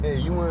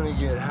You want to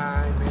get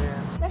high,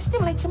 man? Let's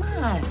stimulate your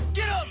mind.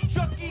 Get up,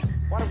 Chucky!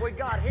 What have we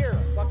got here?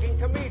 A fucking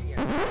comedian.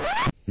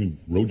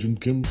 Rojan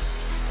Kim?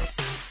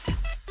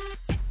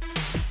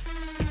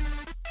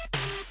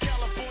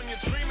 California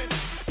dreaming.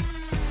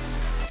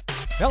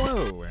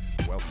 Hello,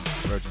 and welcome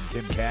to the Rojan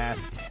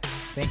Kimcast.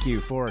 Thank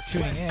you for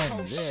tuning in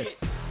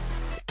this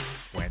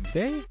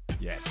Wednesday?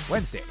 Yes,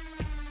 Wednesday.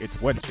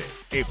 It's Wednesday,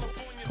 April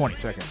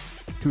 22nd,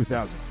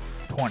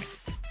 2020.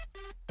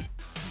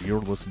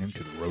 You're listening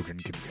to the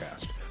Rojan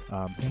Kimcast.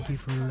 Thank you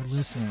for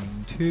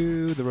listening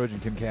to the Rojan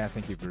Kimcast.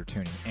 Thank you for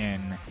tuning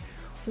in.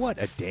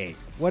 What a day.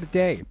 What a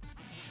day.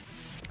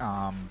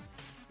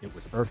 It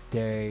was Earth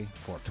Day,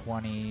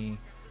 420.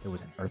 There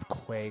was an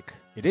earthquake.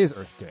 It is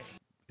Earth Day.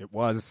 It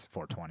was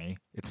 420.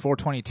 It's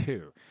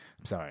 422.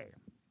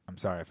 I'm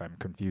sorry if I'm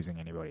confusing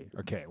anybody.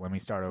 Okay, let me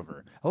start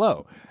over.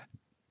 Hello,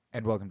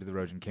 and welcome to the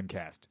Rojan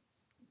Kimcast.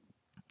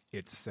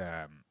 It's,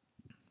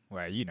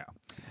 well, you know.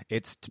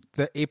 It's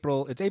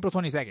April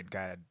 22nd.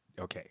 God,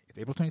 okay. It's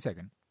April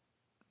 22nd,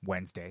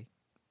 Wednesday.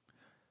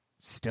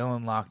 Still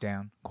in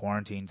lockdown,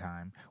 quarantine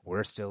time.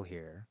 We're still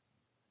here.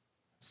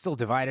 Still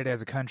divided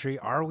as a country.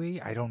 Are we?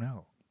 I don't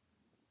know.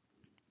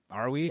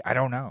 Are we? I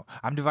don't know.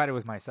 I'm divided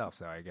with myself,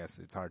 so I guess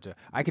it's hard to...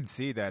 I can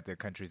see that the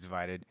country's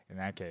divided in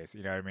that case.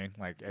 You know what I mean?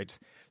 Like, it's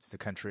the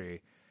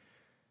country...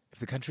 If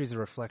the country is a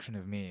reflection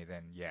of me,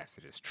 then yes,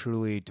 it is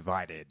truly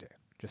divided.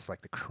 Just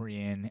like the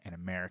Korean and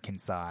American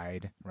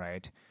side,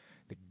 right?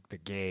 The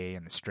gay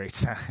and the straight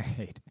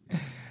side.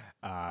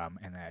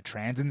 And the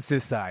trans and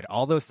cis side.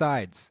 All those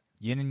sides.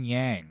 Yin and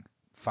yang.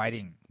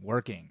 Fighting.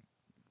 Working.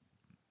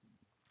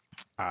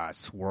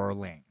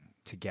 Swirling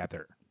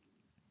together.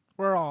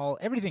 We're all,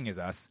 everything is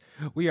us.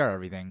 We are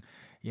everything,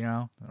 you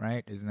know,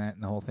 right? Isn't that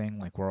the whole thing?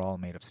 Like, we're all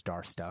made of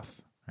star stuff,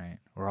 right?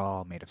 We're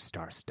all made of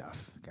star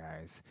stuff,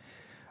 guys.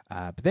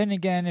 But then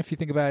again, if you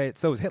think about it,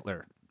 so is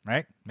Hitler,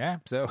 right? Yeah,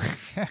 so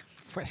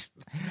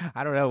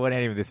I don't know what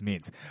any of this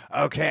means.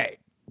 Okay.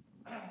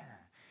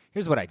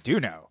 Here's what I do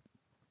know.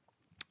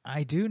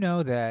 I do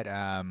know that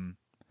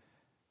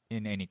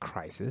in any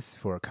crisis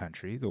for a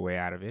country, the way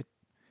out of it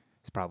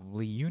is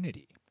probably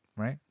unity,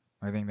 right?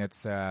 I think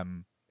that's...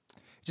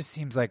 It just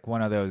seems like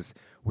one of those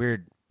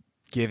weird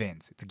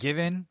give-ins. It's a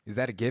given? Is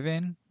that a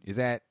given? Is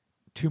that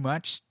too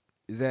much?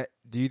 Do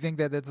you think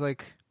that that's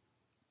like,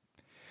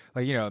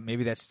 you know,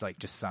 maybe that's like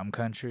just some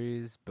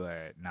countries,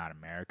 but not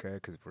America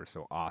because we're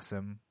so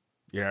awesome,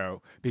 you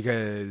know,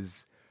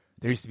 because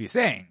there used to be a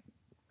saying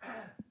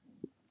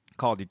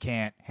called you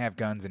can't have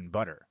guns and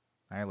butter.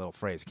 Right? A little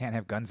phrase, you can't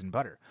have guns and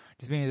butter.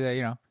 Just means that,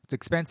 you know, it's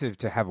expensive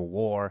to have a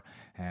war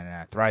and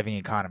a thriving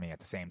economy at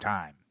the same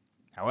time.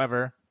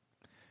 However,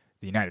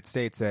 the United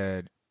States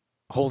said,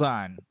 hold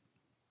on,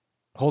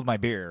 hold my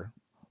beer,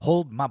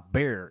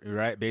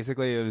 right?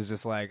 Basically, it was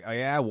just like, oh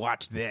yeah,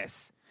 watch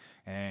this.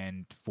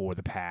 And for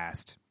the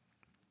past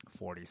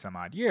 40 some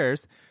odd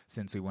years,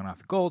 since we went off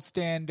the gold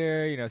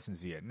standard, you know, since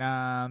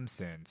Vietnam,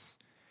 since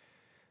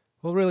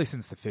the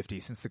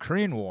 50s, since the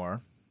Korean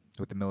War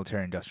with the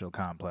military-industrial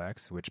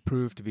complex, which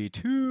proved to be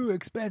too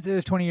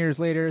expensive 20 years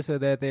later, so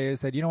that they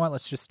said, you know what,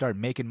 let's just start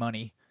making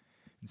money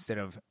instead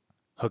of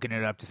hooking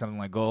it up to something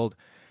like gold.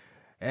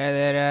 And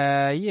then,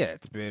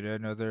 it's been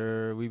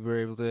we were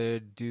able to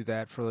do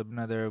that for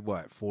another,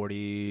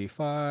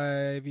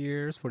 45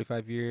 years?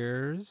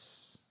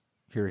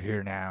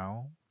 Here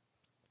now.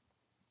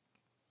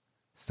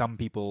 Some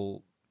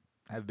people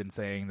have been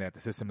saying that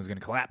the system is going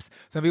to collapse.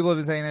 Some people have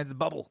been saying that it's a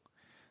bubble.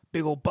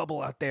 Big old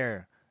bubble out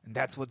there. And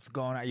that's what's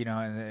going on, you know,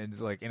 and it's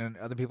like, and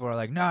other people are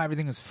like, no,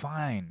 everything is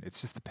fine.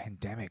 It's just the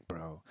pandemic,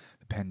 bro.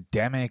 The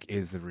pandemic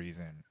is the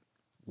reason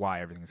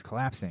why everything's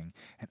collapsing.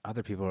 And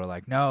other people are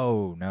like,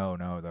 no,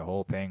 the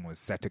whole thing was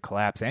set to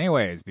collapse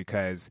anyways,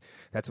 because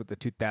that's what the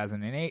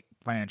 2008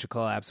 financial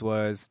collapse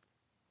was.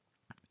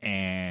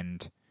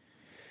 And,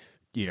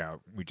 you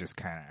know, we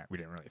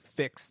didn't really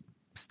fix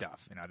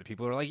stuff. And other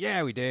people are like,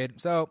 yeah, we did.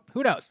 So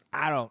who knows?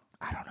 I don't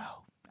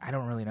know. I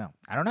don't really know.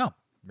 I don't know.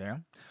 You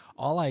know?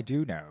 All I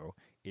do know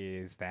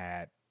is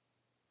that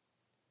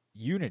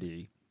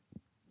unity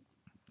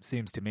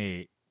seems to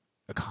me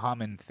a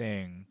common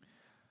thing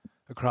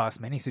across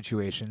many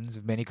situations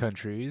of many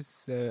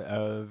countries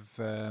of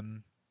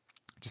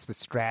just the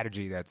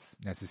strategy that's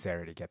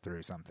necessary to get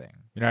through something.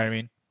 You know what I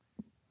mean?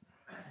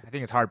 I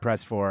think it's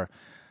hard-pressed for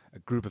a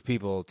group of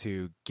people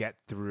to get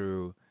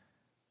through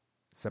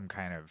some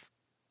kind of,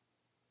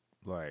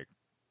 like,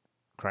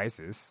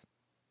 crisis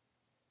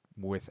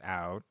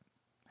without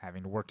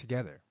having to work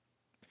together.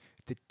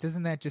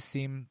 Doesn't that just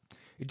seem...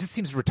 It just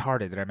seems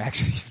retarded that I'm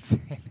actually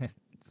saying this.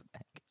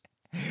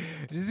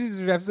 It just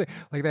seems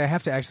like that I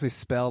have to actually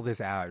spell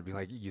this out and be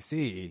like, you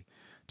see,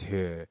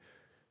 to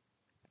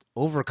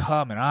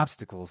overcome an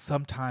obstacle,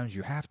 sometimes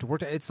you have to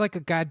work. It's like a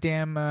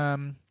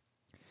goddamn,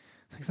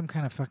 it's like some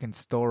kind of fucking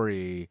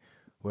story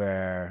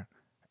where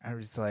I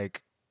was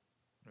like,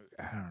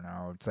 I don't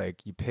know, it's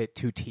like you pit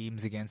two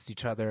teams against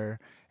each other,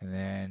 and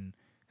then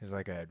there's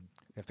like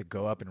you have to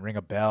go up and ring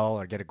a bell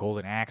or get a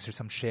golden axe or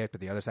some shit, but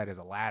the other side has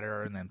a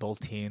ladder, and then both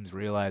teams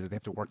realize that they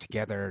have to work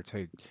together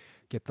to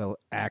get the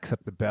axe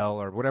up the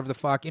bell or whatever the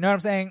fuck. You know what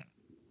I'm saying?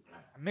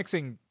 I'm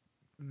mixing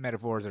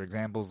metaphors or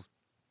examples.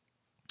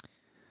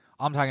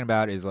 All I'm talking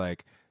about is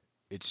like,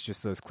 it's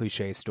just those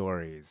cliche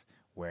stories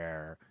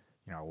where,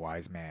 you know, a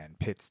wise man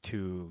pits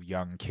two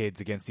young kids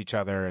against each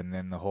other, and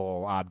then the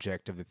whole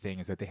object of the thing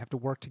is that they have to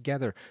work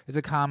together. It's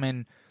a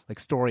common like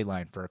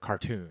storyline for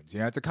cartoons. You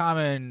know, it's a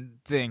common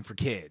thing for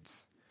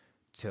kids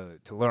to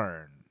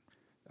learn,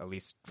 at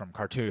least from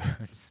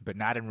cartoons, but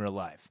not in real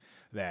life,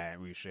 that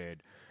we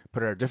should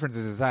put our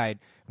differences aside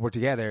and work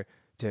together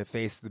to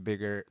face the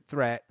bigger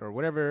threat or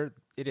whatever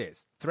it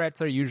is.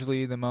 Threats are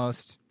usually the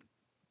most,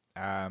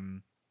 I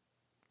don't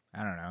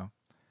know.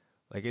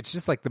 Like, it's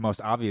just like the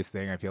most obvious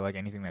thing. I feel like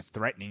anything that's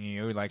threatening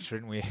you, like,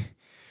 shouldn't we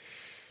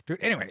do it?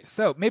 Anyway,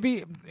 so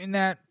maybe in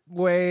that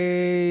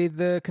way,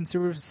 the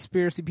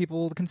conspiracy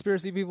people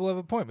have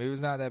a point. Maybe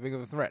it's not that big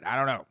of a threat. I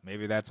don't know.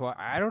 Maybe that's why.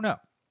 I don't know.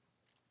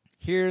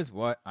 Here's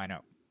what I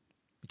know.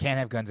 You can't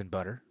have guns and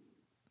butter,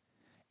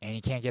 and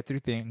you can't get through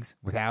things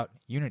without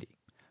unity.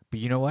 But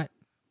you know what?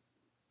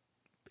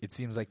 It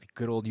seems like the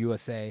good old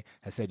USA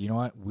has said, you know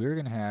what? We're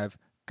going to have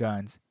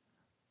guns,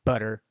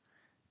 butter,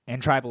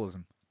 and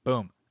tribalism.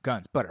 Boom.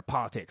 Guns, butter,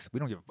 politics. We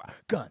don't give a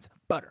fuck. Guns,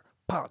 butter,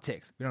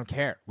 politics. We don't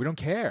care. We don't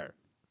care.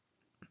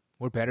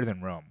 We're better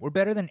than Rome. We're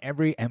better than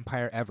every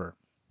empire ever.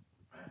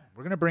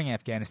 We're going to bring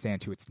Afghanistan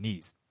to its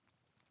knees.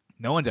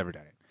 No one's ever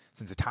done it.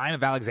 Since the time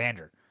of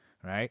Alexander,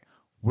 right?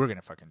 We're going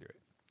to fucking do it.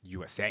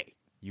 USA.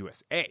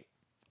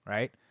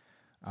 Right?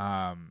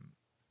 Are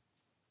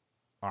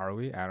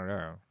we? I don't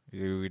know.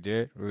 We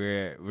did.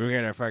 We're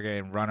gonna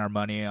fucking run our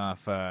money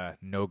off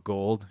no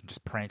gold,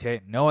 just print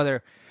it.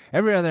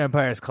 Every other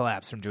empire has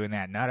collapsed from doing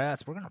that. Not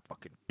us. We're gonna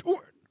fucking do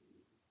it.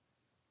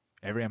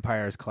 Every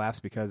empire has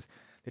collapsed because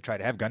they tried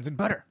to have guns and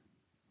butter.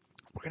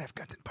 We're gonna have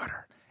guns and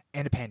butter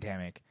and a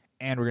pandemic,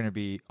 and we're gonna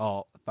be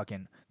all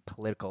fucking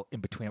political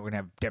in between. We're gonna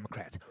have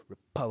Democrats,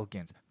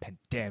 Republicans,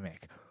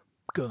 pandemic,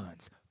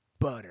 guns,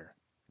 butter.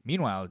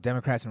 Meanwhile,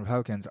 Democrats and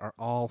Republicans are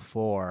all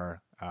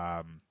for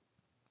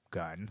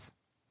guns.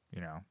 You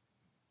know,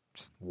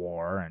 just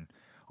war and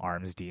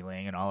arms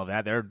dealing and all of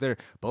that. They're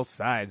both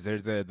sides.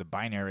 There's the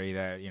binary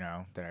that, you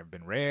know, that I've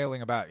been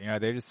railing about. You know,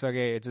 they just fucking,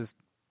 it just,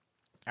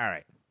 all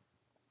right.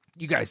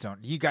 You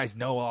guys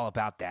know all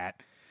about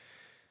that.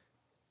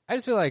 I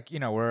just feel like, you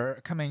know,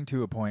 we're coming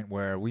to a point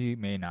where we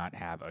may not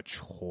have a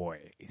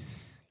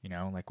choice, you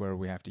know, like where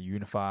we have to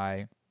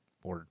unify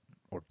or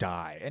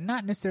die. And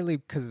not necessarily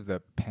because of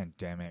the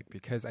pandemic,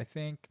 because I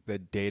think the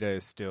data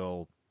is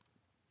still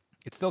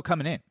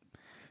coming in.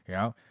 You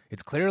know,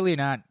 it's clearly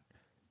not,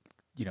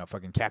 you know,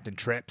 fucking Captain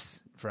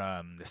Trips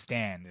from The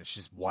Stand. It's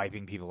just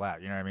wiping people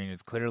out. You know what I mean?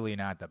 It's clearly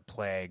not the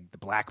plague, the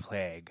Black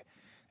Plague,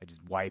 that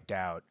just wiped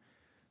out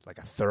like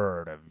a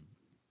third of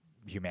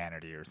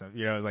humanity or something.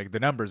 You know, like the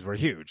numbers were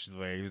huge.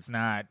 Like, it's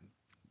not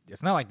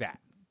like that.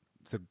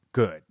 So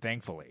good,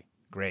 thankfully,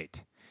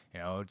 great. You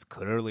know, it's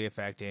clearly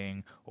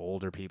affecting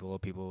older people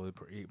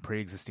with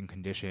pre-existing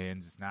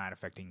conditions. It's not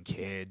affecting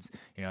kids.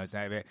 You know, it's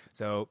not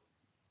so.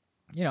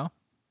 You know.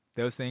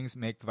 Those things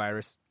make the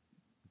virus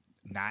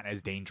not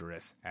as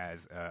dangerous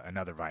as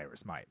another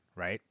virus might,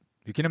 right?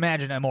 You can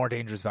imagine a more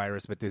dangerous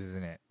virus, but this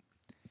isn't it.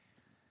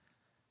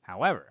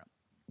 However,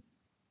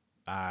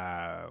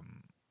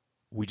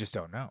 we just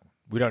don't know.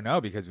 We don't know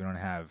because we're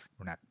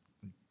not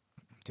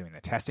doing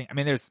the testing. I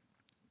mean,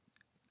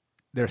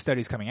 there are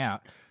studies coming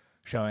out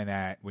showing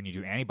that when you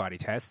do antibody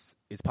tests,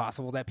 it's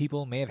possible that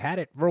people may have had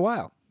it for a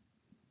while.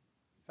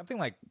 Something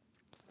like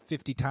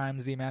 50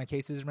 times the amount of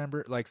cases,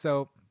 remember? Like,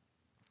 so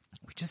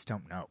we just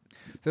don't know.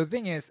 So the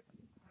thing is,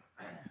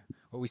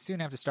 what we soon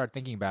have to start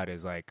thinking about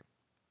is, like,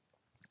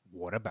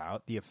 what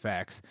about the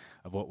effects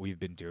of what we've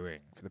been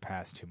doing for the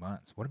past 2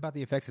 months? What about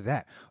the effects of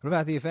that? What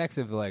about the effects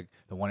of, like,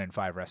 the 1 in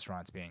 5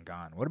 restaurants being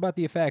gone? What about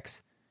the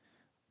effects,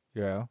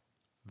 you know,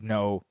 of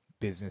no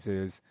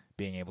businesses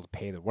being able to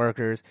pay the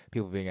workers,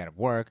 people being out of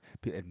work,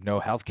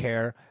 no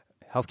healthcare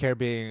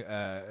being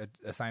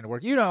assigned to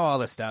work? You know all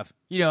this stuff.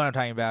 You know what I'm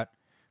talking about.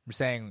 I'm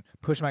saying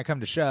push might come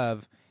to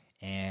shove,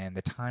 and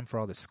the time for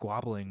all this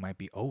squabbling might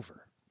be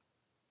over.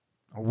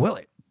 Or will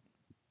it?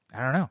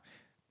 I don't know.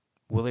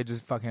 Will they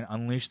just fucking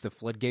unleash the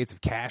floodgates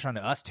of cash onto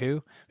us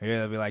too? Maybe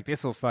they'll be like,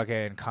 this will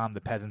fucking calm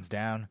the peasants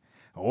down.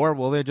 Or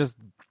will they just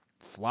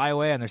fly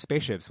away on their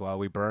spaceships while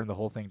we burn the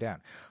whole thing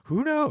down?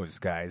 Who knows,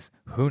 guys?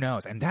 Who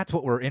knows? And that's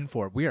what we're in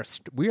for. We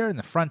are in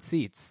the front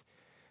seats.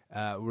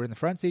 We're in the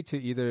front seat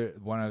to either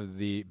one of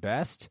the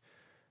best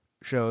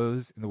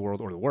shows in the world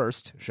or the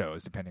worst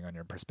shows, depending on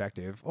your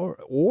perspective,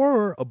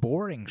 or a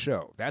boring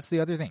show. That's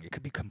the other thing. It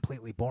could be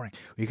completely boring.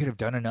 We could have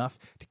done enough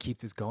to keep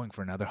this going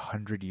for another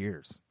 100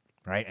 years,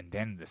 right? And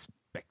then the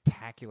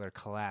spectacular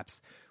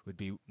collapse would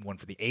be one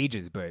for the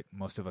ages, but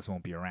most of us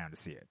won't be around to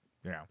see it.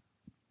 You know,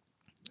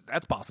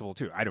 that's possible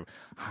too. I don't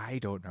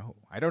know.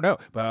 But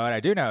what I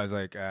do know is,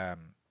 like,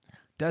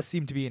 does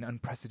seem to be an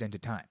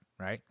unprecedented time,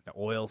 right? The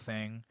oil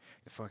thing,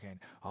 the fucking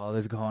all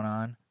this going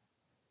on.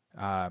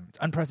 It's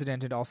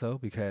unprecedented also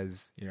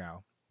because, you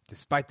know,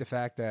 despite the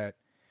fact that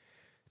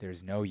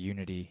there's no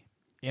unity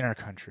in our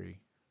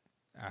country,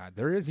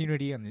 there is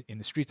unity in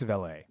the streets of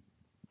LA.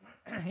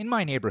 In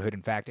my neighborhood,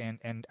 in fact,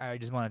 and I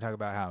just want to talk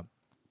about how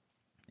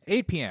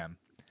 8 p.m.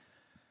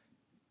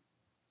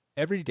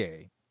 every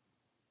day,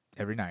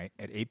 every night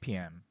at 8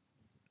 p.m.,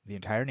 the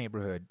entire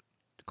neighborhood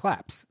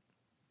claps,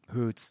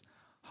 hoots,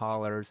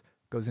 hollers,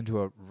 goes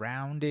into a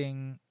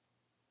rounding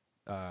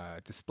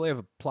display of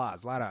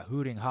applause. A lot of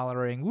hooting,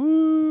 hollering,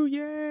 woo,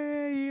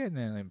 yay, and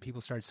then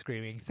people start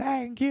screaming,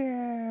 thank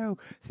you,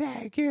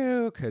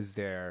 because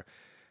they're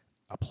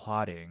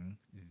applauding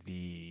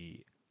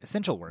the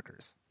essential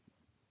workers.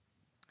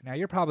 Now,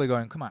 you're probably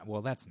going, come on,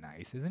 well, that's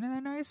nice. Isn't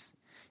that nice?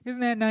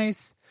 Isn't that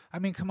nice? I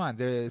mean, come on,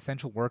 the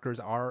essential workers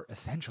are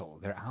essential.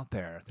 They're out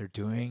there. They're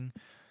doing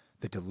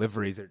the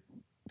deliveries. They're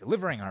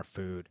delivering our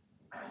food.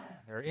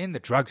 They're in the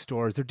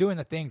drugstores. They're doing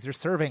the things. They're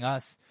serving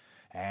us,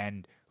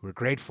 and we're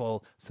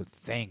grateful, so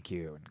thank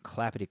you. And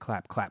clappity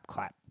clap, clap,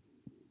 clap.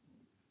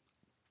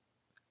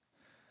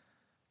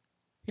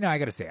 You know, I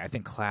got to say, I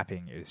think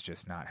clapping is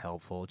just not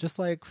helpful. Just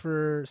like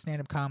for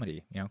stand-up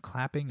comedy, you know,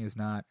 clapping is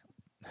not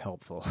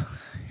helpful.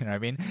 You know what I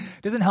mean?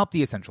 It doesn't help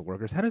the essential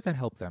workers. How does that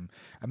help them?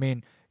 I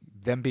mean,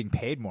 them being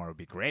paid more would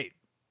be great.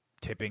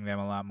 Tipping them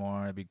a lot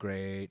more would be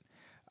great.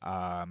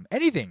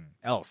 Anything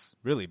else,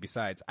 really,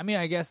 besides, I mean,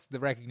 I guess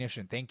the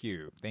recognition, thank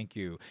you.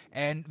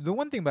 And the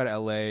one thing about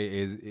LA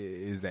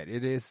is that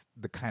it is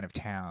the kind of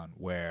town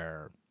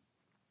where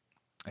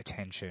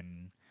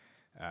attention,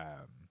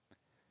 how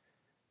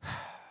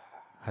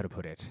to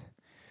put it,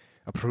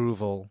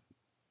 approval,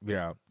 you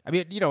know, I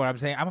mean, you know what I'm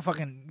saying? I'm a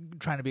fucking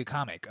trying to be a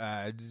comic,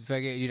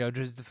 you know,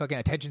 just the fucking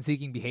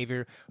attention-seeking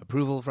behavior,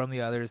 approval from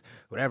the others,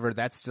 whatever,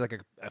 that's just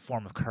like a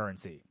form of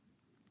currency.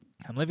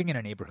 I'm living in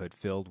a neighborhood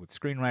filled with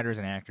screenwriters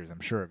and actors, I'm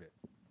sure of it.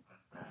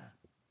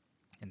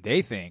 And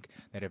they think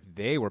that if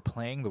they were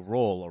playing the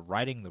role or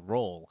writing the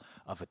role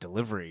of a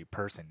delivery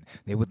person,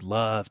 they would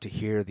love to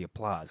hear the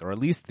applause, or at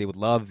least they would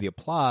love the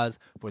applause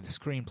for the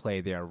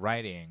screenplay they are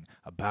writing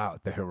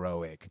about the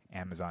heroic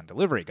Amazon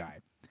delivery guy.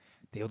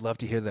 They would love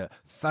to hear the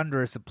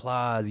thunderous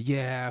applause,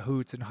 yeah,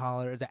 hoots and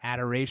holler, the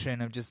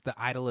adoration of just the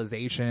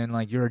idolization,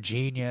 like you're a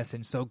genius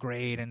and so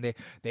great, and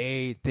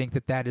they think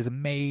that is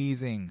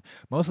amazing.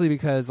 Mostly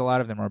because a lot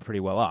of them are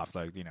pretty well off,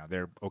 like, you know,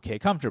 they're okay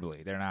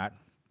comfortably. They're not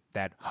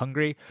that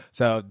hungry,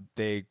 so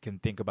they can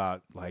think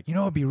about, like, you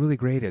know, what'd be really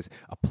great is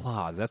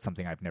applause. That's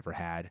something I've never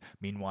had.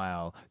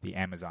 Meanwhile, the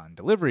Amazon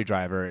delivery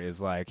driver is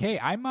like, hey,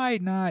 I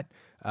might not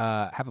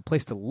have a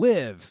place to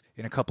live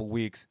in a couple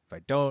weeks if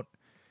I don't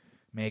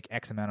make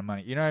X amount of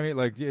money. You know what I mean?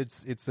 Like,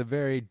 it's a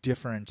very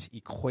different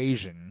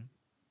equation,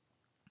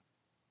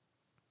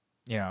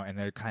 you know, and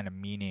they're kind of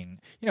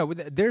meaning, you know,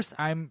 this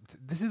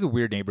is a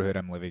weird neighborhood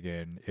I'm living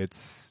in.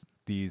 It's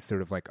these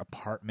sort of like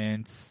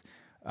apartments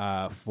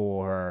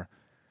for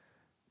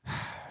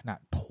not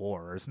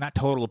poors, not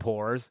total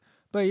poors,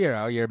 but, you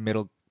know, you're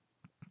middle,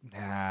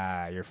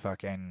 you're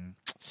fucking,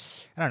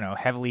 I don't know,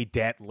 heavily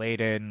debt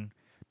laden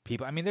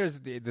people. I mean,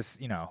 there's this,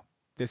 you know,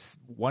 this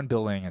one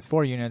building has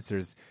 4 units.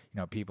 There's,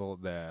 you know, people,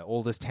 the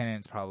oldest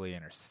tenant's probably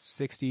in her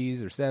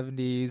 60s or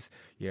 70s.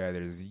 Yeah,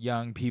 there's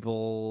young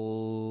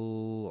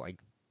people, I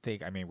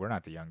mean, we're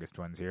not the youngest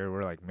ones here.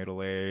 We're like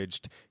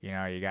middle-aged. You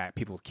know, you got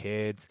people with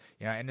kids,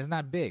 you know, and it's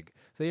not big.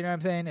 So, you know what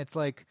I'm saying? It's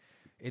like,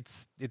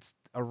 it's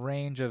a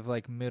range of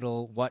like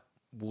what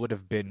would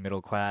have been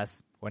middle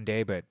class one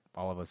day, but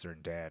all of us are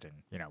in debt, and,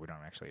 you know, we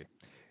don't actually,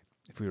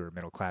 if we were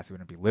middle class, we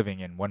wouldn't be living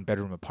in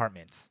 1-bedroom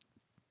apartments.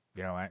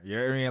 You know,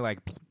 you're like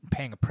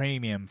paying a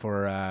premium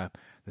for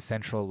the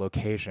central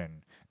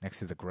location next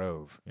to the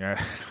Grove. You know,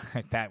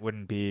 that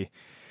wouldn't be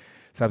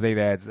something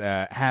that's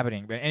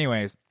happening. But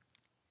anyways,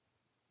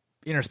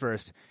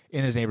 interspersed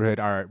in this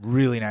neighborhood are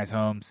really nice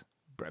homes,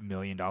 $1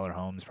 million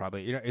homes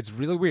probably. You know, it's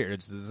really weird.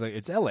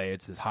 It's LA.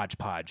 It's this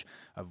hodgepodge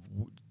of,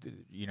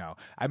 you know,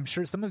 I'm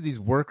sure some of these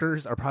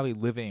workers are probably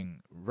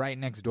living right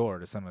next door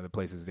to some of the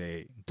places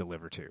they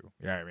deliver to.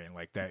 You know what I mean?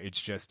 Like that.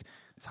 It's just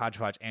this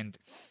hodgepodge. And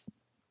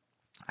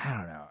I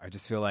don't know. I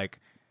just feel like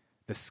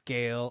the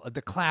scale,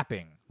 the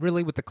clapping,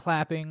 really with the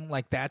clapping,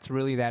 like that's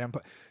really that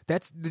important.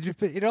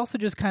 It also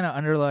just kind of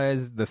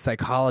underlies the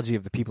psychology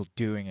of the people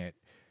doing it,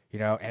 you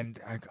know. And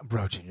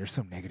Brochin, you're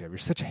so negative. You're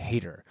such a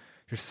hater.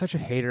 You're such a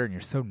hater, and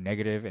you're so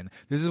negative. And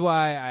this is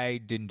why I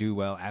didn't do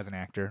well as an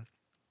actor.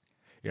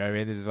 You know what I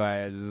mean? This is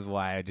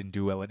why I didn't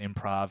do well in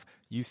improv.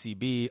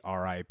 UCB,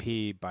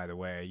 RIP, by the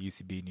way,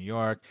 UCB New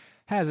York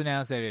has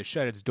announced that it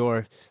shut its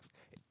doors.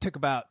 Took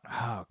about,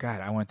 oh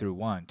God, I went through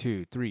 4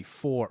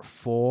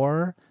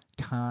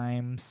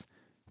 times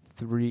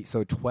 3, so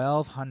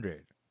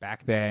 1,200.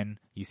 Back then,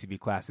 UCB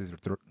classes were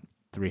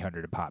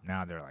 300 a pop.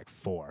 Now they're like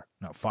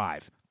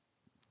 5.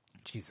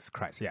 Jesus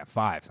Christ, yeah,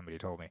 5. Somebody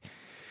told me.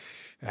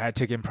 I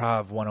took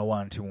improv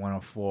 101 to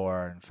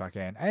 104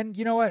 and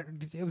you know what?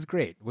 It was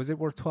great. Was it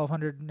worth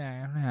 1,200?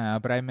 Nah.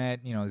 But I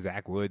met, you know,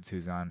 Zach Woods,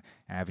 who's on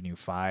Avenue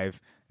 5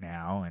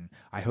 now, and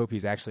I hope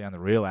he's actually on the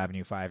real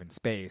Avenue 5 in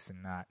space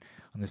and not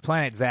on this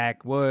planet.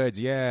 Zach Woods,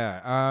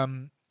 yeah.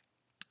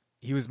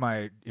 He was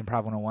my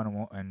improv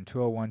 101 and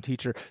 201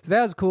 teacher, so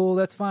that was cool.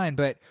 That's fine.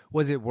 But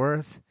was it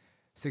worth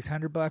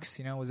 $600,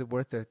 you know, was it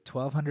worth the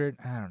 $1,200?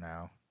 I don't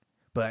know.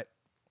 But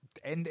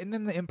and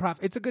then the improv,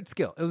 it's a good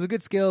skill. It was a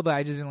good skill, but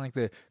I just didn't like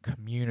the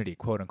community,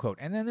 quote unquote.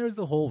 And then there's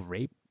the whole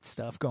rape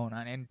stuff going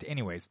on. And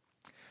anyways,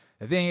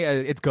 the thing,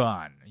 it's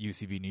gone.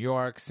 UCB New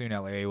York, soon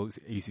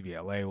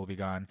UCB LA will be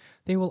gone.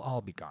 They will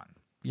all be gone.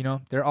 You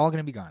know, they're all going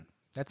to be gone.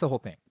 That's the whole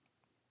thing.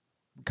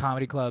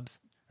 Comedy clubs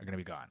are going to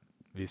be gone.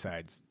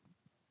 Besides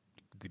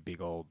the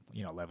big old,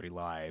 you know, Levity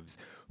Lives,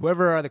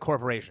 whoever are the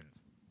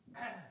corporations.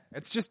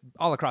 It's just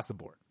all across the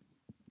board.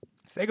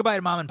 Say goodbye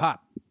to mom and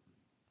pop.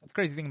 That's the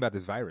crazy thing about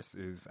this virus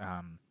is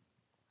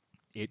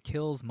it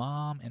kills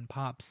mom and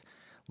pops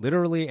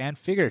literally and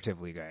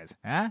figuratively, guys.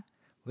 Huh?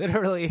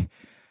 Literally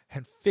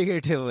and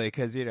figuratively,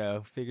 because, you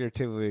know,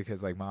 figuratively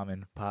because like mom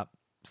and pop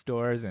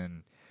stores,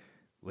 and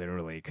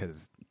literally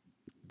because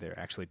they're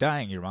actually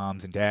dying. Your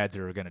moms and dads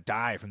are going to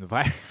die from the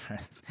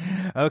virus.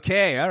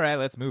 Okay, all right,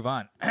 let's move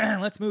on.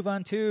 Let's move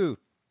on to,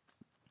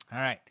 all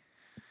right,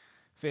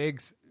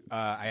 Figs.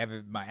 I have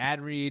my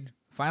ad read,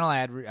 final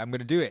ad read. I'm going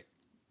to do it.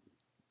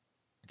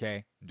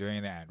 Okay, I'm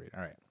doing the ad read.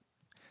 All right.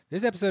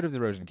 This episode of the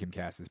Rojan Kim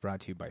Cast is brought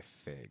to you by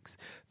Figs.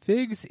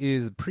 Figs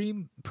is a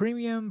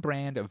premium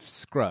brand of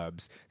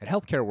scrubs that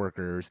healthcare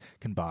workers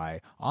can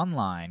buy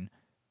online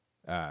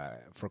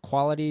for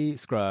quality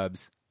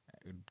scrubs.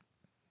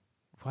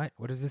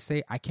 What does this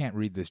say? I can't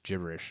read this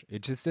gibberish.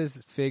 It just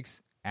says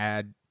Figs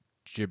add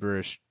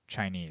gibberish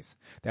Chinese.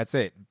 That's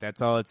it.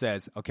 That's all it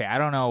says. Okay, I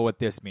don't know what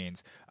this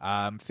means.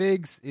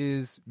 Figs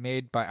is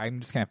made by, I'm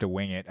just going to have to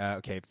wing it.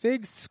 Okay,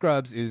 Figs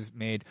Scrubs is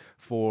made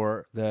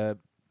for the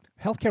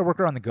healthcare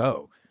worker on the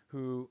go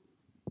who,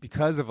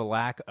 because of a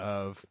lack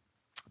of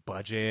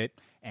budget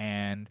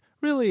and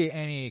really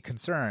any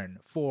concern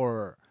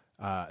for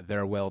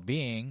their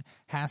well-being,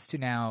 has to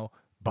now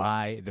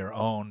buy their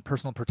own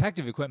personal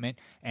protective equipment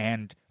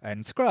and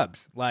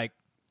scrubs, like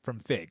from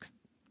Figs.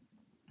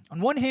 On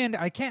one hand,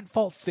 I can't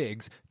fault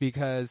Figs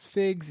because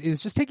Figs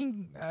is just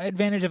taking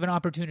advantage of an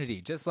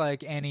opportunity, just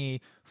like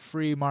any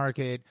free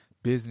market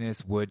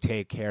business would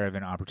take care of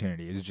an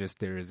opportunity. It's just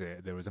there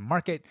was a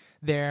market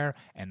there,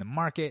 and the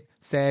market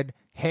said,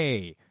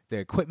 hey, the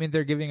equipment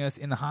they're giving us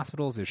in the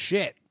hospitals is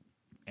shit,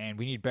 and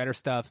we need better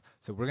stuff,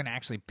 so we're going to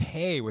actually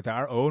pay with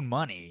our own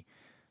money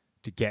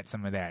to get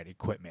some of that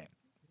equipment.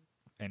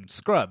 And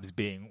scrubs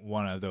being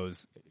one of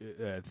those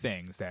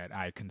things that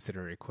I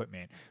consider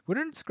equipment.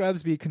 Wouldn't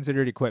scrubs be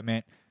considered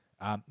equipment?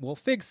 Well,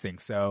 Figs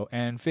thinks so.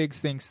 And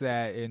Figs thinks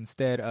that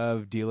instead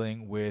of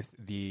dealing with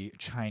the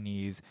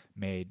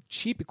Chinese-made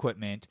cheap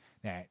equipment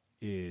that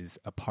is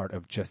a part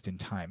of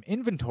just-in-time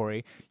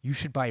inventory, you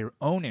should buy your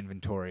own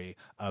inventory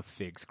of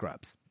Fig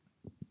scrubs.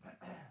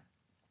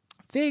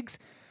 Figs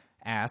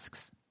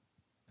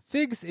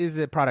is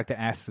a product that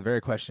asks the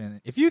very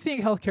question, if you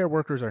think healthcare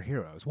workers are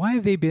heroes, why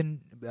have they been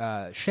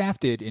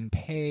shafted in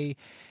pay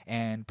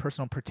and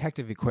personal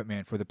protective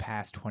equipment for the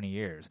past 20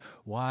 years?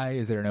 Why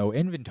is there no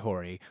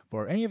inventory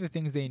for any of the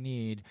things they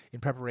need in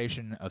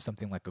preparation of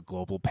something like a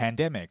global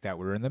pandemic that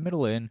we're in the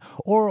middle in,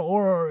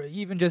 or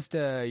even just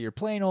your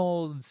plain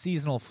old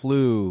seasonal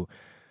flu,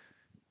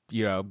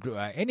 you know,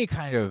 any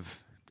kind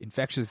of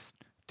infectious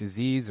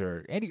disease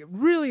or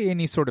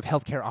any sort of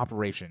healthcare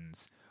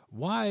operations?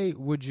 Why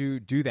would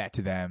you do that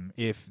to them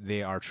if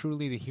they are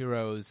truly the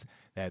heroes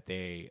that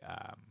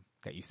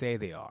that you say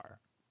they are?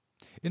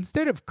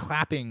 Instead of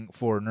clapping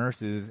for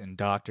nurses and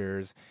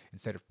doctors,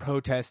 instead of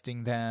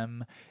protesting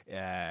them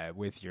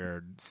with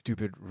your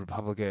stupid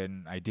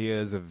Republican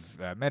ideas of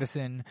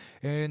medicine,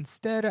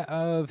 instead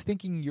of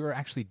thinking you're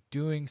actually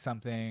doing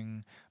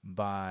something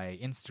by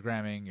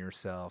Instagramming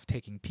yourself,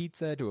 taking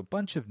pizza to a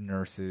bunch of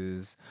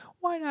nurses,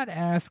 why not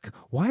ask,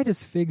 why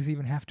does Figs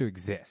even have to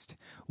exist?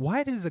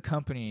 Why does a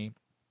company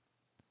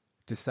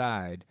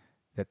decide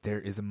that there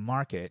is a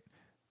market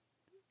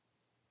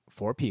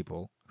for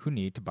people who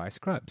need to buy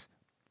scrubs?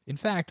 In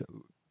fact,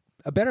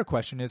 a better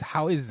question is,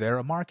 how is there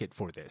a market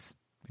for this?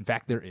 In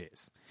fact, there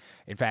is.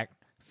 In fact,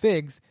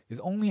 Figs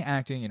is only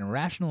acting in a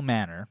rational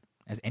manner,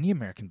 as any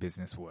American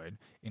business would,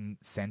 in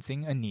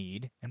sensing a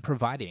need and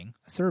providing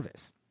a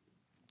service.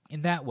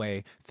 In that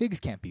way, Figs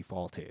can't be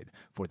faulted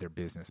for their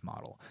business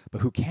model. But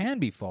who can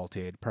be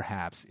faulted,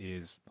 perhaps,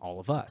 is all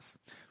of us.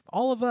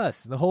 All of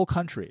us, the whole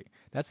country.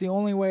 That's the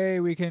only way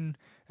we can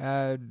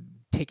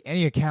take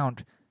any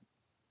account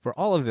for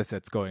all of this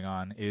that's going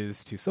on,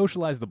 is to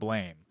socialize the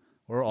blame.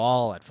 We're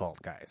all at fault,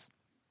 guys.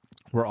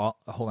 We're all...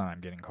 Hold on, I'm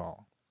getting a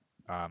call.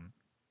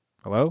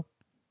 Hello?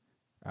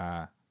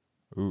 Okay.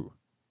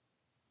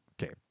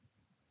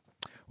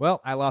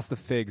 Well, I lost the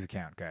Figs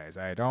account, guys.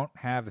 I don't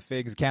have the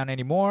Figs account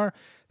anymore.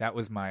 That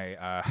was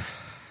my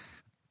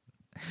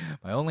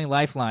my only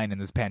lifeline in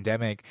this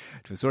pandemic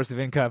to a source of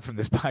income from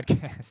this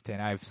podcast,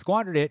 and I've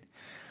squandered it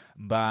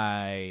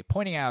by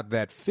pointing out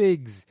that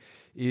Figs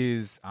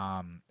is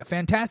a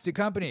fantastic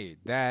company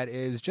that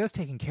is just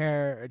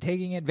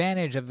taking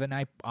advantage of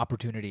an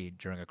opportunity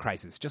during a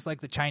crisis, just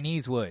like the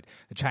Chinese would.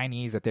 The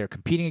Chinese that they're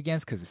competing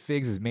against, because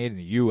Figs is made in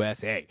the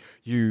USA.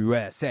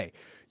 USA.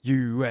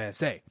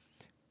 USA.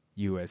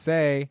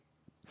 USA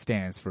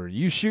stands for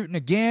you shooting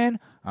again?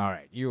 All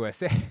right,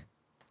 USA.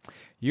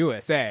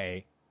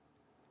 USA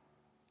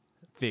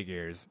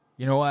figures,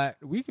 you know what?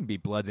 We can be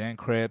Bloods and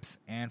Crips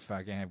and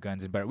fucking have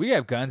guns and butter. We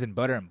have guns and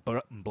butter and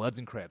Bloods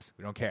and Crips.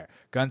 We don't care.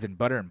 Guns and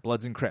butter and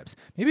Bloods and Crips.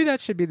 Maybe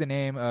that should be the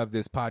name of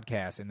this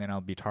podcast, and then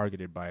I'll be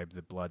targeted by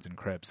the Bloods and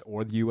Crips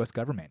or the U.S.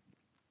 government.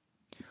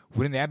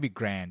 Wouldn't that be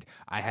grand?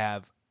 I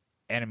have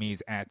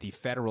enemies at the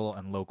federal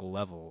and local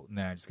level, and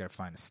then I just got to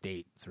find a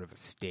state, sort of a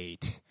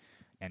state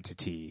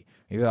entity.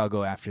 Maybe I'll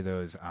go after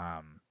those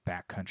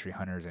backcountry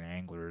hunters and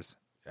anglers.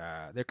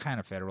 They're kind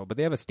of federal, but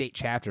they have a state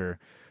chapter.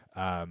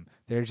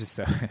 They're just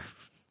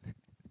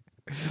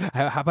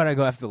how about I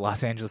go after the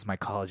Los Angeles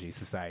Mycology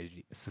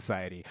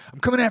Society? I'm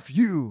coming after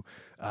you,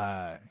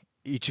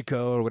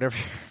 Ichiko, or whatever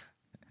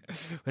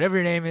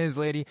your name is,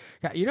 lady.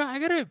 You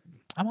know,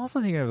 I'm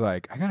also thinking of I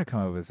gotta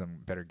come up with some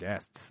better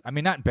guests. I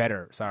mean, not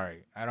better,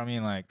 sorry. I don't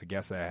mean like the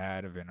guests that I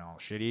had have been all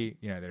shitty.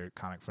 You know, they're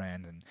comic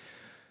friends and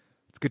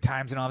it's good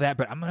times and all that,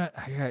 but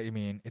I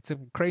mean, it's a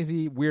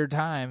crazy, weird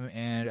time,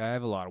 and I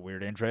have a lot of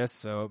weird interests,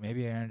 so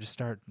maybe I'm going to just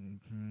start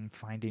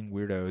finding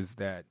weirdos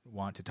that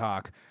want to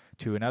talk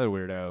to another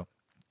weirdo,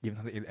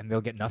 and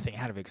they'll get nothing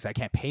out of it because I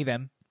can't pay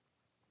them.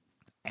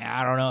 And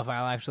I don't know if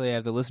I'll actually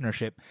have the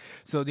listenership.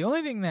 So the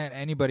only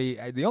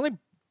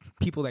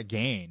people that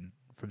gain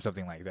from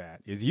something like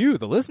that is you,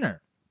 the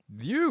listener.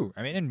 You,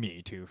 I mean, and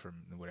me too, from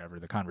whatever,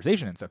 the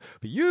conversation and stuff.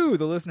 But you,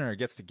 the listener,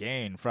 gets to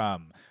gain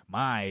from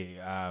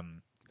my...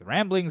 the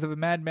ramblings of a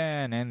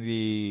madman and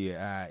the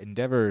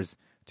endeavors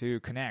to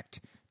connect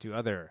to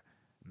other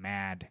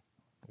mad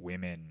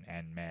women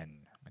and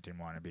men. I didn't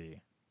want to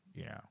be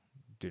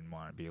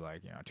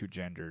too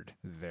gendered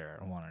there.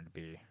 I wanted to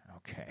be,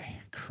 okay,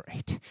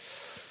 great.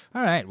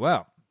 All right,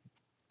 well,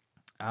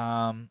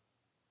 I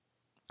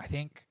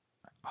think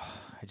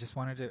I just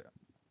wanted to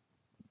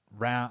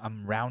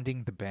I'm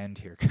rounding the bend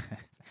here,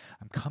 guys.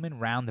 I'm coming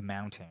round the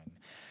mountain,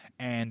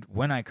 and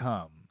when I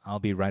come, I'll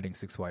be riding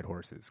 6 white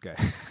horses,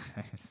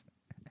 guys.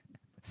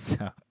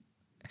 So,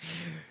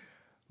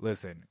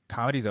 listen,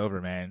 comedy's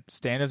over, man.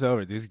 Stand-up's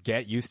over. Just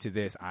get used to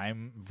this. I've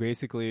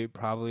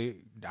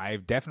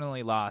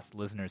definitely lost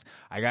listeners.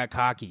 I got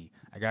cocky,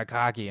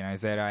 and I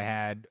said I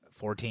had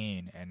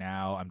 14, and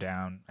now I'm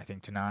down, I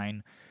think, to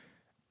 9.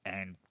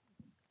 And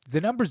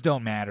the numbers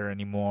don't matter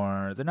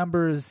anymore. The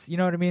numbers, you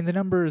know what I mean? The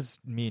numbers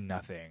mean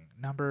nothing.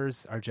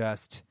 Numbers are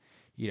just,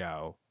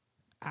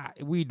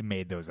 we'd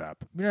made those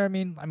up. You know what I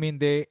mean? I mean,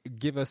 they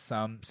give us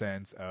some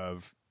sense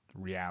of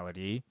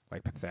reality,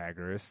 like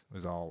Pythagoras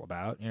was all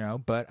about,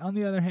 But on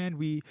the other hand,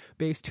 we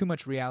base too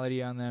much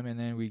reality on them, and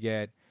then we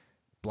get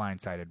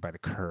blindsided by the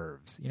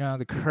curves.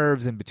 The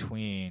curves in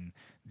between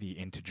the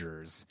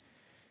integers.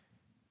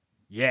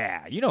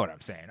 Yeah, you know what I'm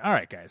saying. All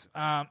right, guys.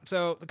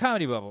 So the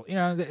comedy bubble,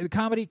 the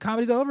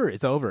comedy's over.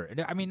 It's over.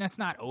 I mean, that's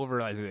not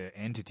over as an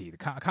entity. The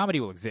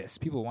comedy will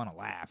exist. People want to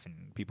laugh,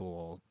 and people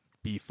will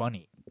be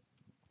funny.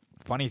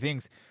 Funny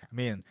things. I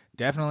mean,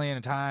 definitely in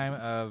a time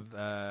of,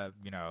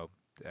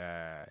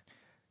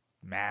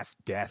 mass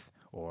death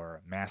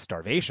or mass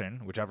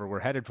starvation, whichever we're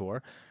headed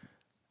for,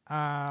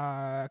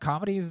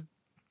 comedy's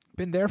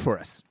been there for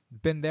us.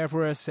 Been there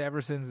for us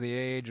ever since the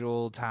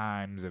age-old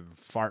times of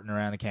farting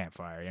around the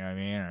campfire, you know what I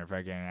mean? Or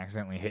fucking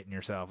accidentally hitting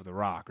yourself with a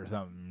rock or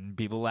something.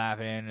 People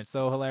laughing, it's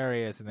so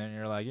hilarious. And then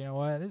you're like, you know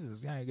what?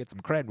 I get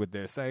some cred with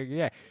this.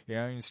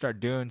 You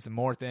start doing some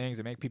more things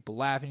that make people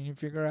laugh, and you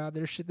figure out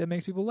there's shit that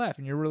makes people laugh,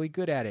 and you're really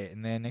good at it.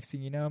 And then next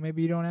thing you know,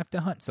 maybe you don't have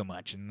to hunt so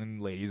much, and then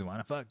ladies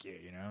want to fuck you,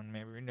 and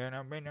maybe,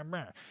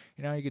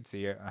 you could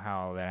see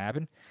how that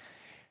happened.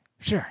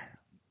 Sure.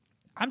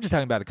 I'm just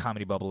talking about the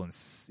comedy bubble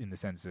in the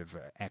sense of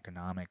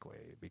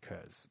economically,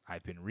 because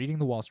I've been reading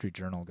the Wall Street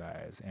Journal,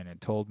 guys, and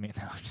it told me...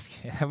 No, I'm just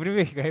kidding. Would it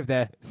be great if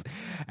that's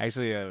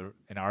actually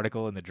an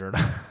article in the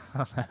journal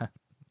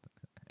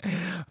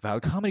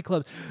about comedy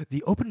clubs?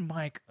 The open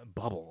mic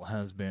bubble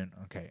has been...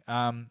 Okay.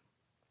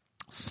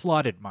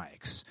 Slotted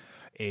mics.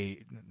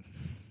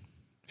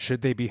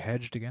 Should they be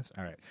hedged against?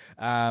 All right.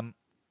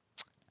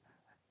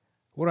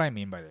 What do I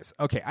mean by this?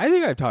 Okay, I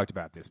think I've talked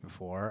about this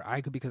before.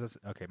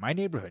 My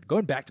neighborhood.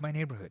 Going back to my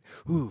neighborhood.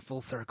 Ooh,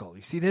 full circle.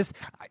 You see this?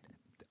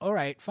 All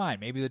right, fine.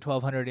 Maybe the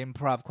 1200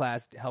 improv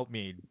class helped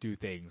me do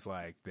things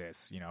like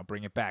this.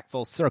 Bring it back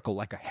full circle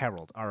like a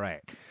herald. All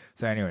right.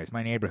 So anyways,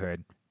 my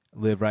neighborhood.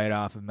 Live right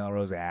off of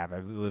Melrose Ave.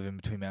 I live in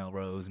between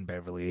Melrose and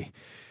Beverly.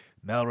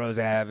 Melrose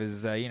Ave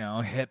is,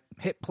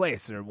 hip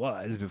place, or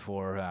was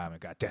before it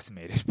got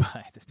decimated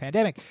by this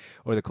pandemic.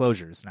 Or the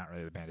closures, not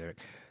really the pandemic.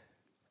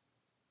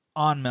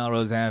 On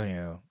Melrose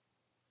Avenue,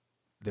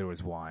 there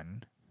was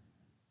one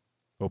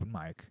open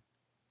mic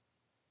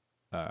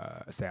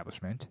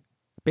establishment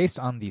based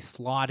on the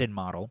slotted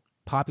model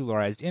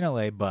popularized in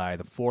LA by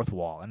the Fourth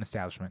Wall, an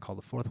establishment called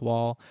the Fourth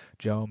Wall.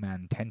 Joe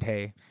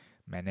Manente,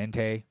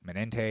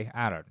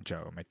 I don't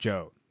know,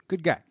 Joe,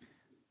 good guy.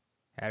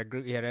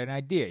 He had an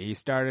idea. He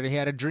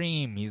had a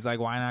dream. He's like,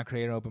 why not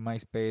create an open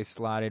mic space,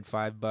 slotted,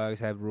 $5,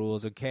 have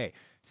rules, okay.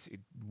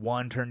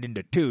 One turned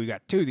into 2. We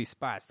got 2 of these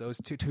spots.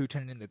 Those two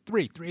turned into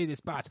 3 of these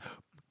spots.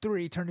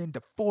 3 turned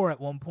into 4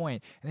 at one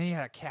point, and then he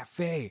had a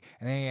cafe,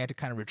 and then he had to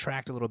kind of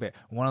retract a little bit.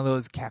 One of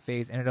those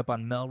cafes ended up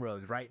on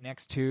Melrose, right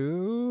next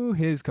to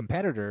his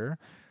competitor,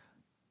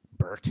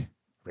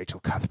 Rachel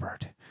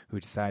Cuthbert, who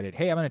decided,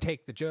 hey, I'm going to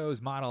take the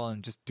Joe's model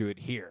and just do it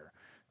here,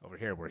 over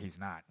here where he's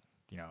not.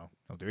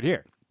 I'll do it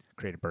here.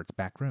 Created Bert's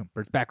Back Room.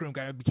 Bert's Back Room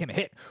became a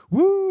hit.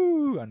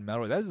 Woo! On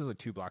Melrose. That was like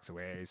 2 blocks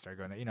away.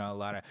 Started going, a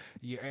lot of...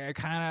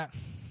 I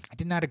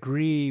did not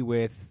agree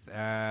with,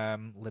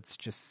 let's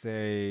just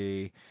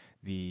say,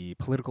 the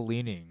political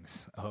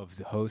leanings of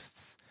the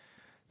hosts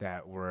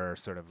that were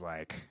sort of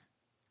like...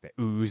 that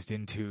oozed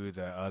into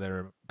the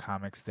other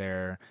comics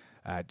there.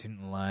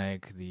 Didn't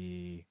like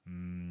the...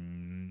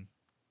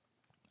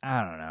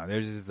 I don't know.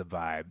 There's just a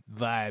vibe.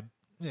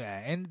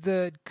 Yeah, and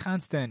the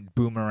constant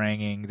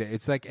boomeranging.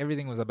 It's like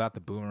everything was about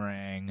the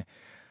boomerang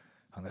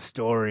on the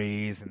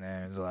stories, and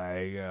then it was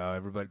like,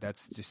 everybody,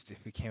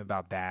 it became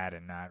about that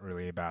and not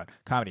really about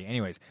comedy.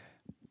 Anyways,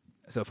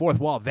 so Fourth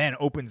Wall then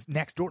opens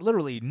next door,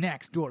 literally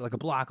next door, like a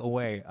block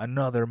away,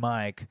 another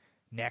mic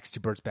next to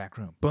Bert's Back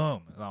Room.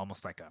 Boom.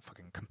 Almost like a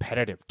fucking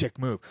competitive dick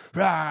move.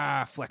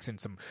 Flexing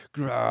some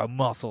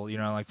muscle,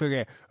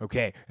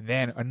 okay. And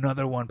then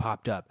another one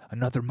popped up.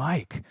 Another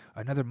mic.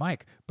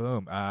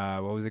 Boom.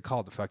 What was it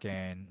called? The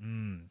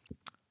fucking...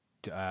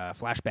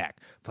 flashback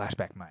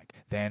mic,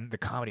 then the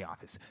Comedy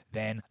Office,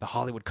 then the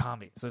Hollywood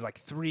Comedy. So there's like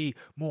 3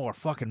 more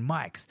fucking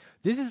mics.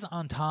 This is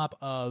on top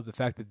of the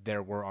fact that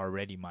there were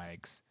already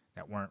mics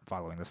that weren't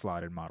following the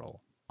slotted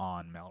model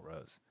on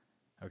Melrose.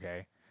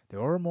 Okay, there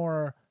were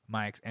more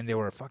mics, and they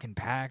were fucking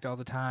packed all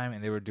the time,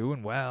 and they were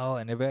doing well,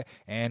 and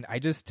I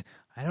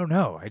don't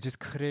know, I just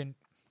couldn't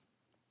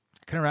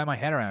wrap my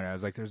head around it. I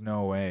was like, there's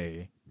no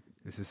way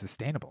this is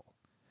sustainable.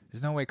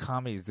 There's no way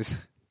comedy is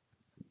this.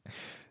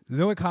 There's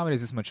no way comedy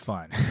is this much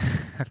fun.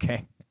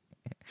 Okay?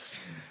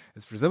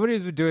 As for somebody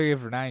who's been doing it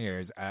for 9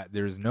 years,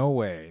 there's no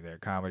way that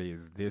comedy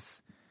is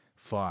this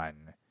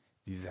fun.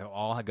 These have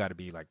all got to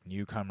be like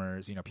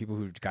newcomers, people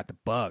who got the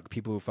bug,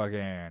 people who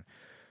fucking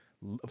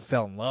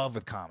fell in love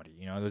with comedy.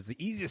 Those are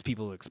the easiest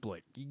people to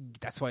exploit.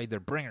 That's why they're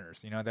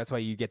bringers. That's why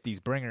you get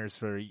these bringers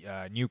for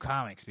new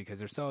comics, because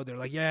they're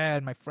like, yeah,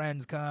 and my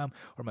friends come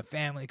or my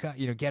family come.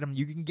 Get them.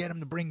 You can get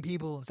them to bring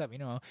people and stuff.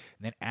 And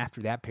then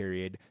after that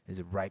period, there's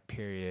a ripe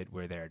period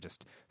where they're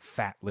just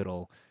fat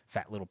little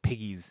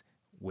piggies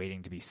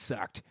waiting to be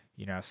sucked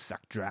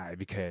dry,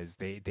 because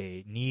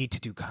they need to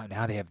do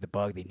now they have the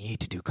bug. They need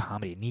to do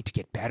comedy, need to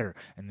get better,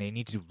 and they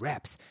need to do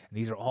reps. And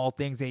these are all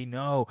things they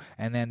know,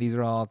 and then these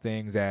are all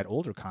things that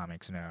older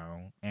comics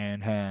know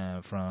and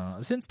have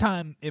since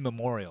time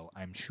immemorial,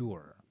 I'm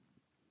sure,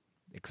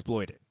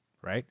 exploited.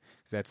 Right?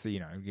 Because that's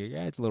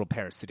it's a little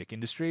parasitic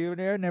industry over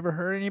there. Never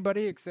hurt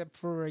anybody except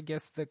for, I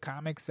guess, the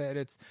comics that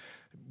it's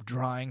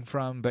drawing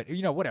from. But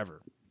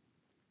whatever.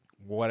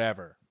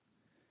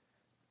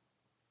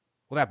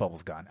 Well, that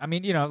bubble's gone. I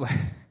mean,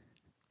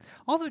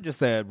 also just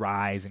the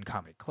rise in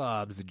comedy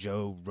clubs, the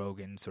Joe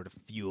Rogan sort of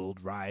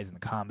fueled rise in the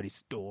Comedy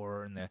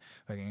Store, and the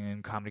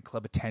fucking comedy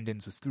club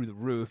attendance was through the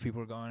roof. People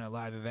were going to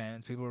live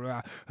events. People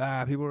were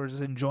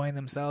just enjoying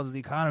themselves. The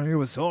economy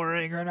was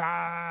soaring,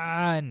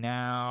 and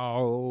now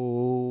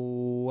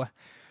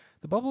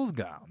the bubble's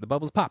gone. The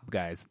bubble's popped,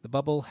 guys. The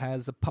bubble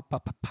has a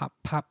pop.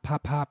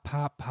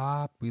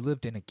 We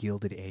lived in a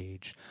gilded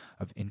age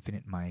of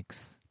infinite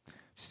mics.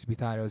 We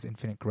thought it was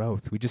infinite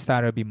growth. We just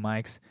thought it would be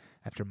mics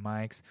after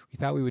mics. We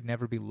thought we would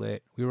never be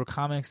lit. We were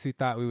comics who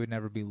thought we would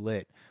never be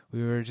lit.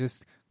 We were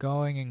just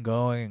going,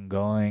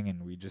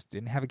 and we just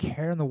didn't have a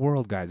care in the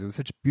world, guys. It was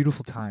such a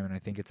beautiful time, and I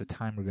think it's a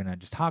time we're going to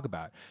just talk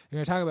about. We're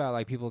going to talk about,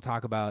 like, people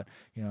talk about,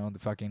 the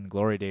fucking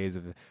glory days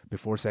of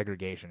before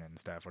segregation and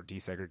stuff, or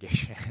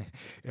desegregation,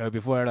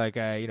 before,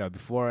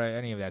 before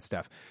any of that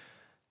stuff.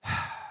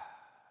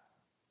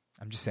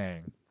 I'm just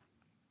saying.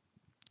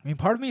 I mean,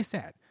 part of me is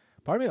sad.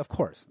 Part of me, of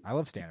course, I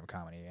love stand-up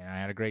comedy, and I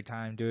had a great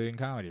time doing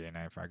comedy, and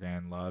I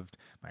fucking loved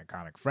my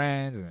comic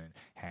friends and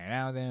hanging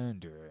out with them and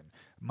doing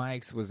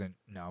mics wasn't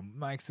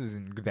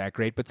that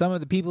great, but some of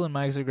the people in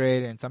mics are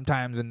great, and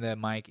sometimes when the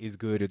mic is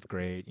good, it's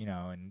great,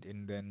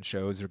 and then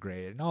shows are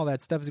great, and all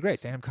that stuff is great.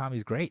 Stand-up comedy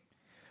is great.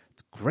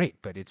 It's great,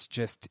 but it's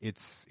just,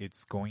 it's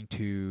going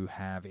to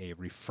have a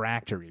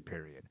refractory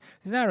period.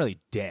 It's not really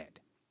dead.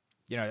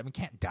 It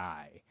can't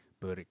die,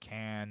 but it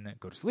can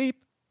go to sleep,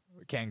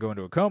 it can go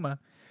into a coma.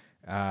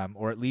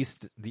 Or at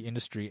least the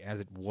industry as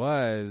it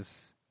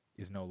was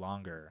is no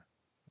longer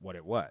what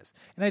it was.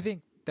 And I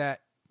think that,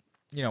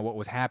 what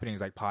was happening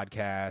is like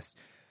podcasts,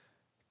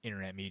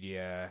 internet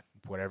media,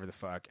 whatever the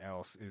fuck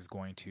else is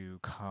going to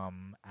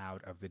come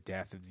out of the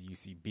death of the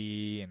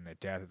UCB and the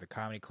death of the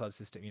comedy club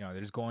system.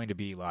 There's going to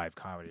be live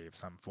comedy of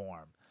some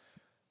form.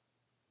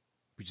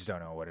 We just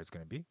don't know what it's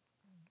going to be,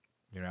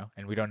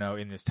 and we don't know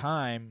in this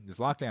time, this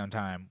lockdown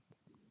time,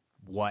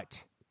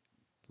 what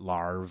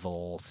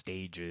larval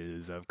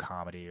stages of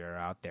comedy are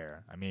out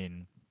there. I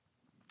mean,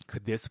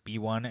 could this be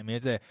one? I mean,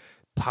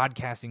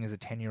 podcasting is a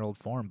 10-year-old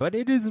form, but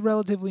it is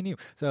relatively new.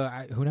 So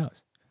who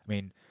knows? I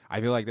mean,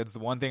 I feel like that's the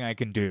one thing I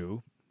can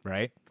do,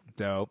 right?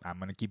 So I'm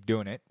going to keep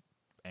doing it,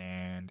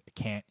 and I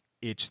can't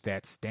itch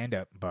that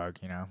stand-up bug,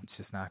 it's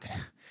just not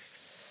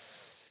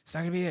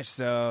gonna be itched.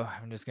 So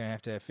I'm just gonna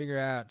have to figure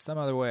out some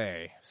other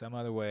way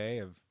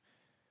of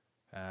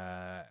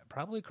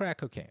probably crack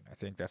cocaine. I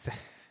think that's I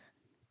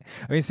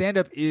mean,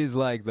 stand-up is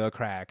like the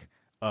crack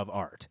of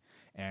art,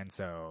 and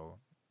so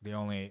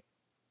maybe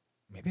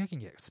I can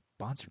get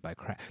sponsored by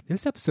crack.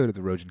 This episode of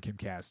the Rojan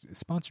Kimcast is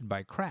sponsored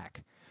by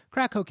crack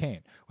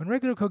cocaine. When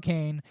regular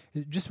cocaine,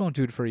 it just won't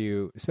do it for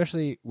you,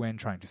 especially when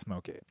trying to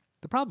smoke it.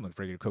 The problem with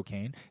regular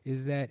cocaine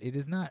is that it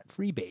is not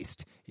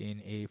free-based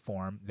in a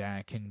form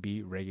that can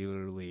be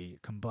regularly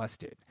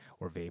combusted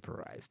or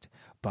vaporized.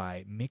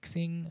 By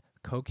mixing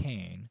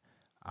cocaine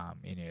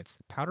in its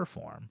powder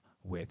form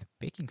with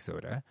baking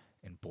soda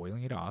and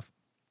boiling it off,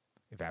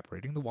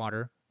 evaporating the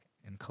water,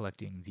 and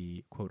collecting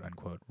the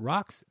quote-unquote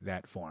rocks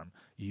that form,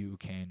 you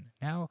can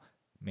now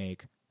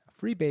make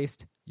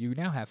you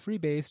now have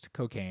free-based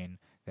cocaine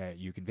that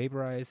you can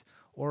vaporize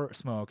or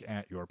smoke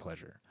at your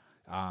pleasure.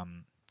 I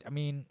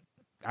mean,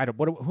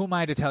 who am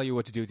I to tell you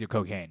what to do with your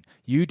cocaine?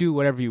 You do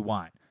whatever you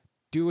want.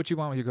 Do what you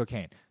want with your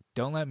cocaine.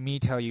 Don't let me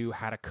tell you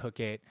how to cook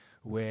it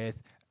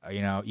with,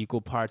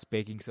 equal parts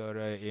baking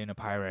soda in a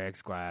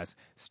Pyrex glass,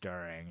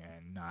 stirring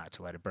and not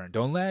to let it burn.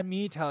 Don't let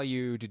me tell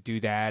you to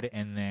do that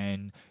and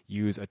then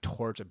use a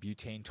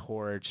butane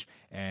torch,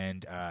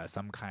 and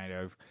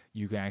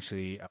you can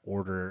actually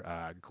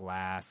order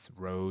glass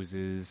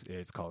roses.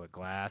 It's called a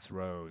glass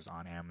rose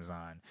on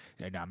Amazon.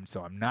 And I'm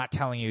not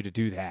telling you to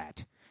do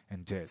that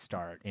and to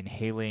start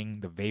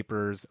inhaling the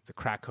vapors of the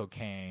crack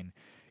cocaine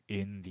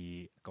in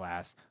the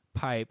glass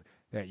pipe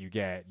that you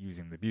get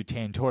using the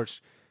butane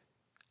torch.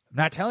 I'm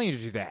not telling you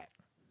to do that.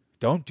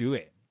 Don't do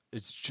it.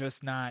 It's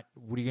just not.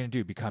 What are you going to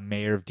do? Become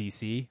mayor of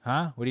D.C.?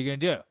 Huh? What are you going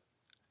to do?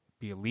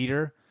 Be a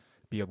leader?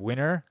 Be a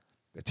winner?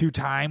 A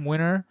 2-time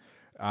winner?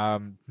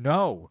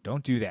 No,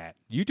 don't do that.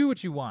 You do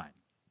what you want.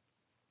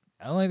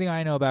 The only thing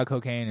I know about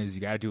cocaine is you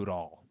got to do it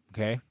all.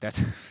 Okay?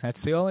 That's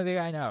the only thing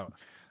I know.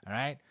 All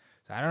right?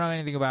 So I don't know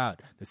anything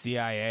about the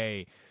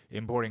CIA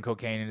importing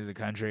cocaine into the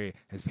country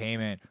as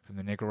payment from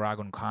the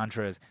Nicaraguan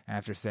Contras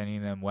after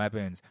sending them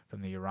weapons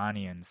from the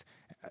Iranians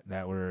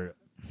that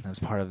was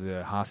part of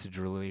the hostage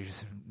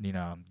release,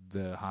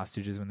 the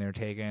hostages when they were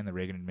taken. The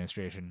Reagan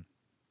administration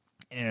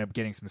ended up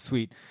getting some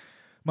sweet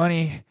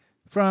money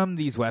from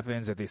these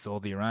weapons that they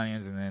sold the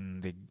Iranians, and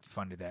then they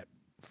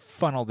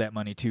funneled that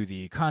money to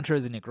the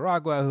Contras in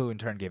Nicaragua, who in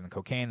turn gave them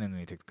cocaine, and then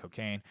they took the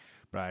cocaine,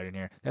 brought it in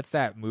here. That's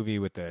that movie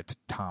with the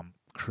Tom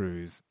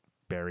Cruise,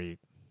 Barry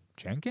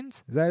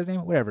Jenkins? Is that his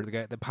name? Whatever,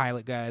 the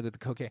pilot guy with the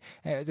cocaine.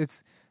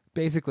 It's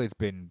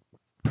been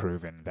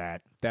proven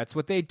that that's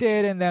what they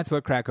did, and that's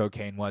what crack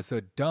cocaine was. So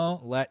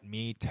don't let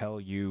me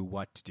tell you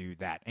what to do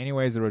that.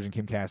 Anyways, the Rojan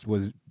Kimcast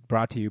was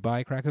brought to you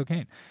by crack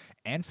cocaine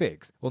and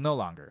figs. Well, no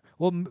longer.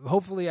 Well,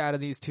 hopefully out of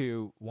these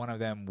two, one of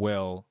them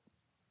will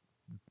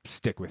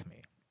stick with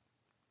me.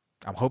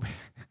 I'm hoping.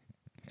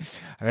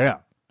 I don't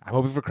know. I'm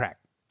hoping for crack.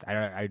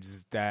 I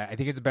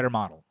think it's a better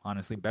model,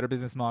 honestly. Better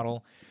business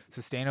model,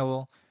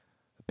 sustainable.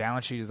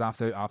 Balance sheet is off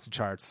the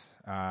charts,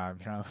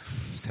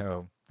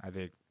 so I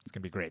think it's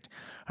going to be great.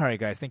 All right,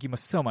 guys, thank you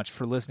so much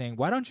for listening.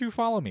 Why don't you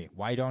follow me?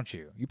 Why don't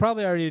you? You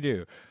probably already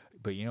do.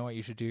 But you know what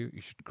you should do?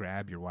 You should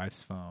grab your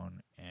wife's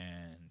phone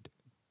and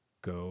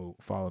go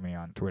follow me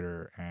on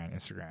Twitter and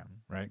Instagram,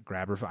 right?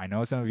 Grab her phone. I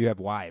know some of you have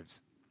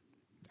wives.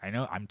 I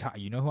know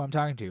you know who I'm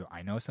talking to.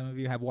 I know some of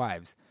you have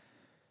wives.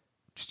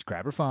 Just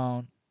grab her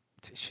phone.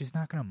 She's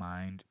not going to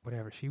mind.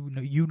 Whatever.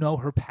 You know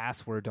her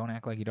password. Don't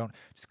act like you don't.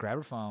 Just grab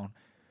her phone.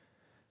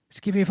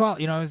 Just give me a follow,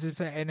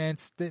 and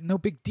it's no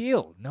big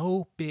deal.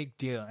 No big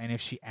deal. And if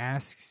she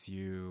asks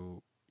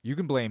you, you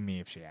can blame me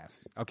if she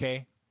asks.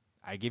 Okay?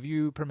 I give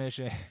you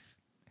permission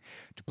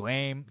to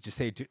blame. Just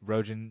say,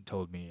 Rojan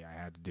told me I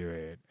had to do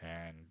it,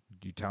 and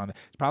you tell him.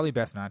 It's probably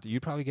best not to.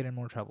 You'd probably get in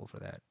more trouble for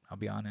that. I'll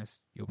be honest.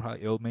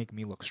 It'll make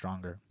me look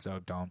stronger. So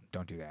don't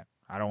do that.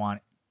 I don't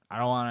want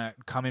to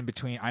come in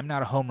between. I'm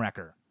not a home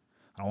wrecker.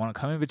 I don't want to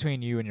come in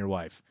between you and your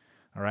wife.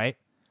 All right?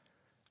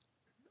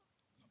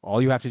 All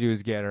you have to do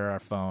is get her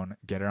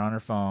on her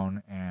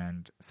phone,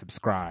 and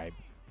subscribe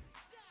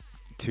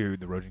to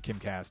the Rojan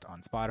Kimcast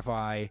on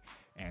Spotify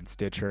and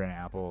Stitcher and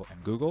Apple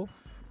and Google.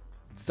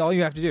 That's all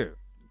you have to do.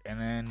 And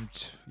then,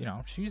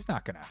 she's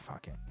not going to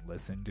fucking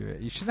listen to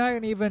it. She's not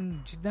going to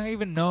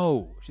even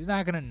know. She's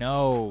not going to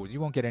know. You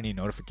won't get any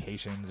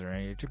notifications or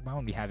anything. You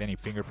won't have any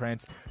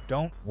fingerprints.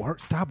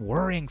 Stop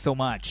worrying so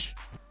much.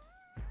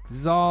 This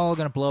is all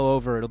going to blow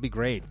over. It'll be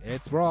great.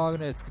 It's going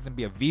to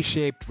be a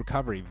V-shaped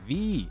recovery.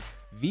 V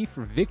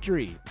for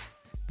victory.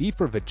 V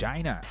for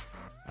vagina.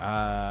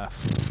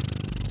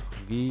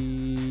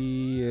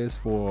 V is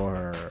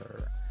for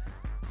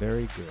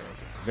very good.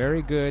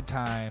 Very good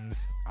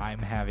times I'm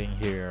having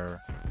here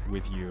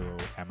with you.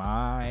 Am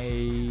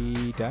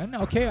I done?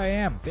 Okay, I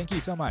am. Thank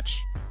you so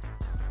much.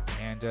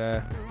 And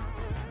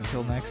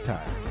until next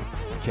time.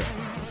 Okay.